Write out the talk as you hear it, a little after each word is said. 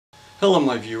Hello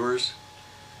my viewers.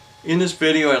 In this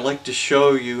video I'd like to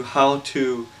show you how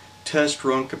to test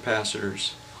run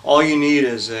capacitors. All you need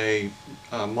is a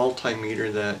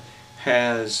multimeter that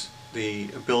has the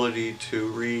ability to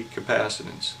read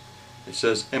capacitance. It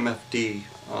says MFD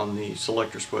on the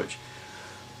selector switch.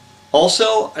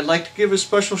 Also, I'd like to give a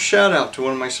special shout out to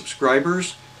one of my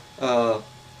subscribers,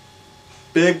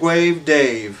 Big Wave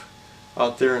Dave,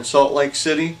 out there in Salt Lake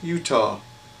City, Utah.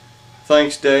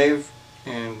 Thanks, Dave.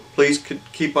 And please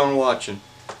keep on watching.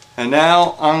 And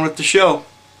now on with the show.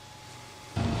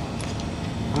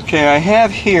 Okay, I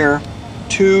have here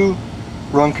two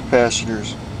run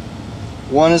capacitors.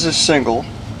 One is a single,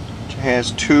 which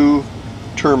has two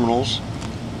terminals,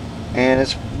 and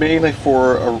it's mainly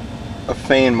for a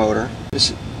fan motor.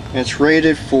 It's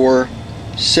rated for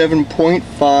 7.5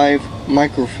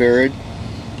 microfarad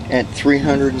at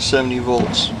 370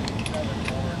 volts.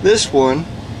 This one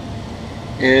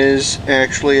is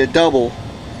actually a double,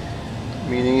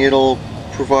 meaning it'll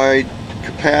provide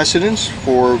capacitance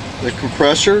for the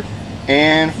compressor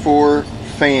and for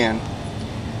fan.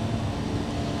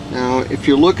 Now if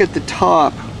you look at the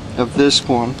top of this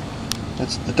one,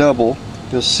 that's the double,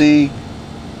 you'll see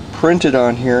printed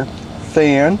on here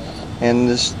fan, and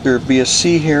there'll be a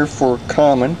C here for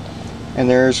common, and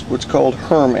there's what's called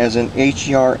HERM, as in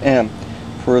HERM,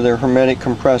 for the hermetic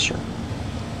compressor.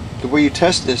 The way you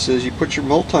test this is you put your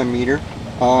multimeter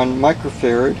on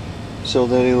microfarad so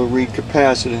that it'll read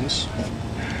capacitance.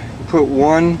 You put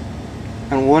one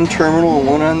on one terminal and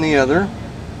one on the other,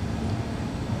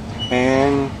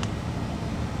 and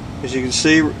as you can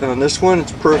see on this one,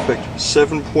 it's perfect,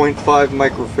 7.5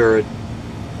 microfarad.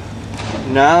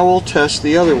 Now we'll test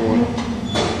the other one.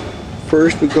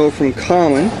 First we go from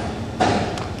common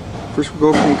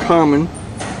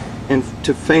and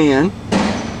to fan,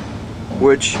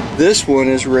 which this one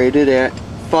is rated at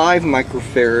 5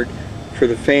 microfarad for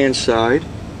the fan side,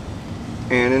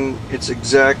 and it's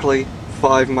exactly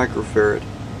 5 microfarad.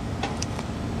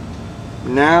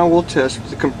 Now we'll test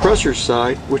the compressor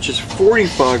side, which is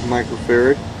 45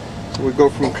 microfarad. So we go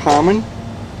from common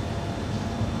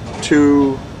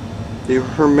to the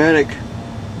hermetic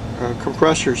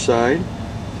compressor side,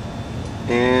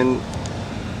 and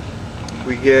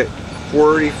we get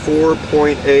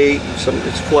 44.8,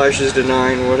 it flashes to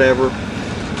 9, whatever.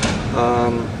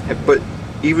 But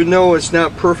even though it's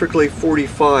not perfectly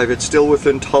 45, it's still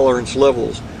within tolerance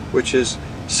levels, which is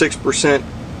 6%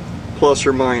 plus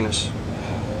or minus.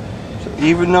 So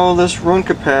even though this run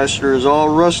capacitor is all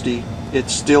rusty,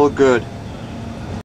 it's still good.